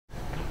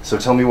So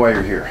tell me why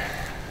you're here.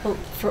 Well,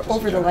 for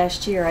over the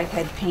last year, I've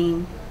had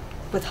pain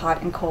with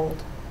hot and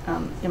cold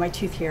in my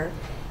tooth here,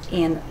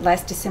 and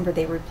last December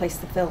they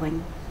replaced the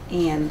filling,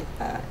 and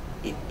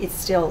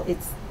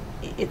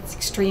it's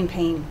extreme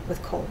pain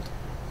with cold.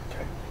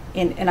 Okay.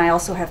 And I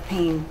also have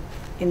pain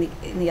in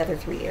the other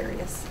 3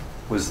 areas.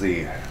 Was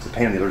the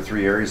pain in the other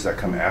 3 areas that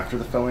come after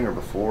the filling or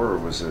before, or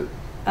was it?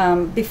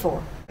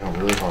 Before.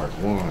 Really hard.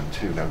 1,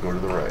 2. Now go to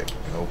the right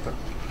and open.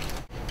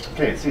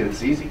 Okay, see,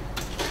 it's easy.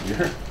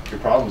 Your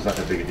problem's not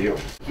that big a deal.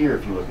 Here,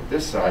 if you look at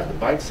this side, the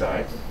bite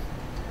side,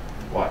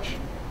 watch.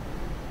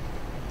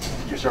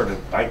 You're starting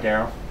to bite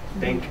down,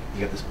 think.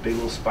 You got this big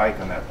little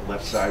spike on that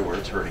left side where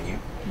it's hurting you.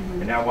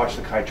 And now watch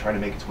the kite trying to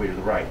make its way to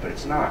the right, but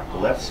it's not. The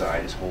left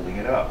side is holding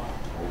it up,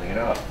 holding it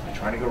up. You're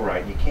trying to go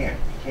right, and you can't.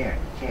 See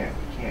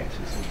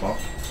this little bump?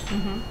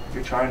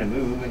 You're trying to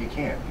move, and you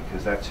can't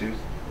because that tooth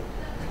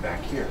is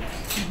back here.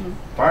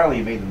 Finally,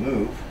 you made the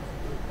move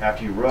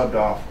after you rubbed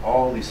off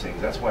all these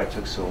things. That's why it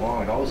took so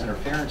long, and all those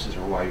interferences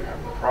are why you're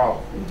having the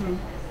problem.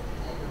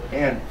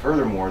 And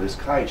furthermore, this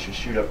kite should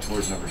shoot up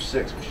towards number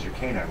 6, which is your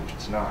canine, which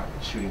it's not.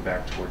 It's shooting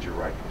back towards your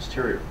right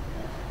posterior.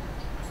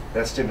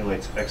 That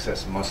stimulates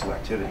excess muscle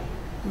activity.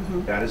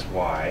 That is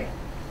why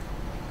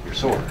you're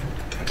sore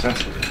and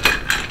sensitive.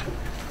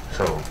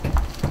 So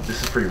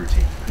this is pretty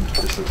routine.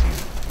 This looks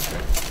easy.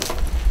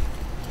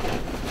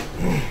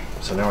 Okay?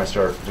 So now I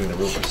start doing the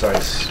real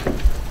precise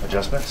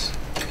adjustments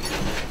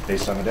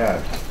based on the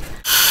data.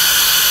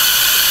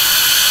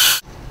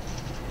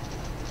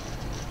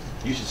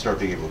 You should start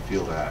being able to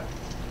feel that.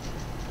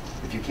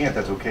 If you can't,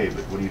 that's okay,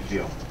 but what do you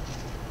feel?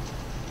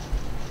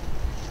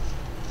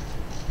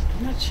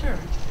 I'm not sure.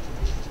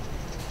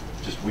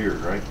 Just weird,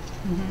 right?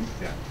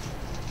 Yeah.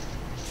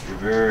 You're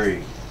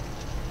very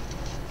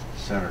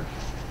centered.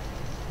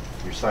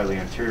 You're slightly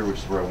anterior, which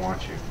is where I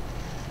want you.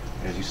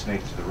 And as you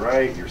snake to the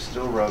right, you're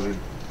still rubbing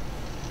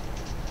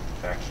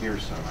back here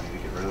some. I need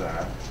to get rid of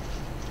that.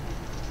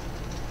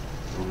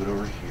 A little bit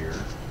over here.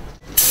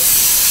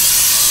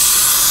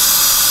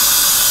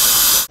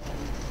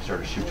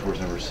 Start to shoot towards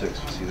number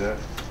 6. You see that?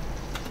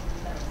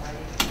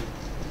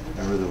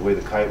 Remember the way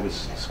the kite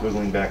was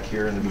squiggling back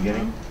here in the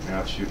beginning?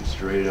 Now it's shooting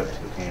straight up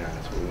to the canine.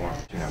 That's what we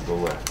want. Now go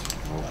left.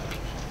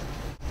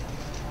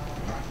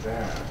 Not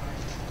bad.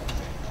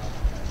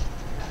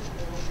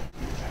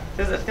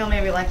 Does it feel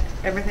maybe like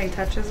everything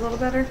touches a little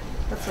better?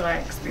 That's what I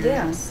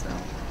experienced. Yeah,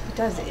 it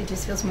does. It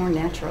just feels more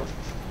natural.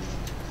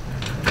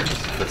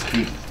 That's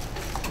key.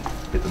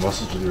 Get the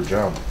muscles to do their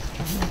job.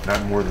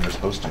 Not more than they're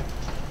supposed to.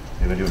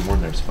 They've been doing more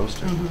than they're supposed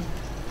to. And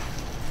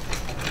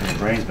your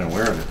brain's been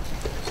aware of it.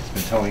 It's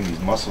been telling these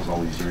muscles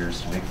all these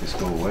years to make this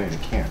go away, and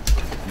it can't.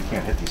 You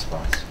can't hit these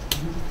spots.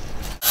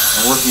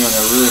 I'm working on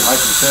a really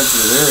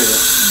hypersensitive area.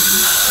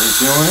 Are you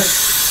feeling it?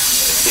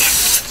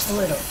 A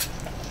little.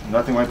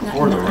 Nothing like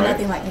before, though, right?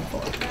 Nothing like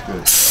before.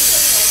 Good.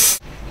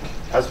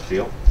 How's it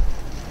feel?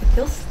 It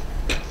feels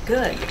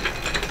good.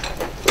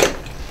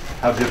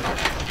 How different?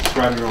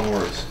 Describe your own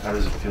words. How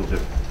does it feel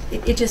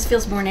different? It just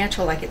feels more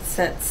natural, like it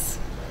sets,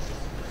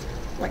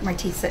 like my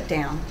teeth set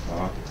down.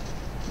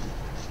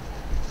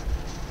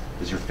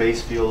 Does your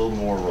face feel a little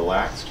more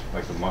relaxed,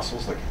 like the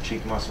muscles, like your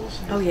cheek muscles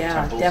and your Oh yeah,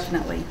 temples?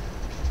 definitely.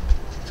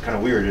 It's kind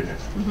of weird, isn't it?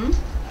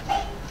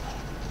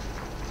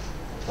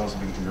 Sounds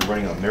like you've been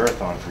running a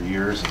marathon for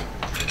years, and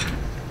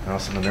all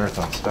of a sudden the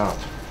marathon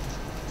stopped.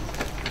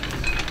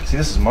 See,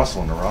 this is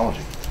muscle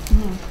neurology.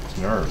 It's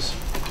nerves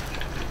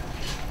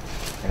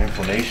and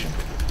inflammation.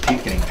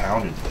 Teeth getting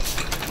pounded.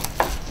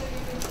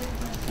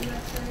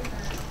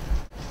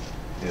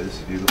 Yeah, this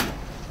is beautiful.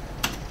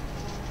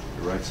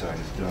 The right side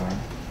is done.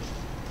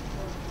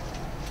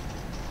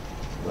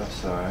 Left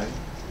side.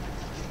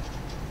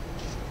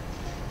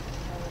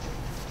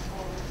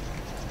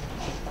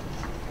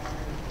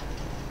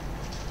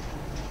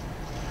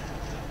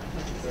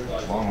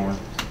 Longhorn.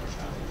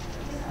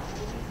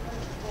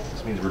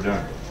 This means we're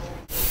done.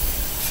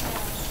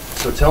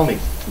 So tell me,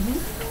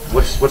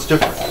 what's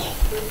different?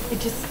 It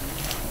just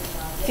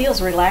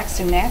feels relaxed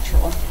and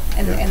natural,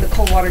 and the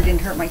cold water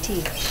didn't hurt my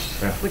teeth,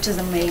 which is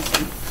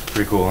amazing.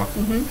 Pretty cool, huh?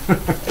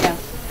 Yeah.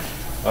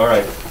 All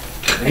right,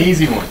 an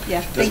easy one.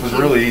 Yeah. This was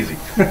really easy.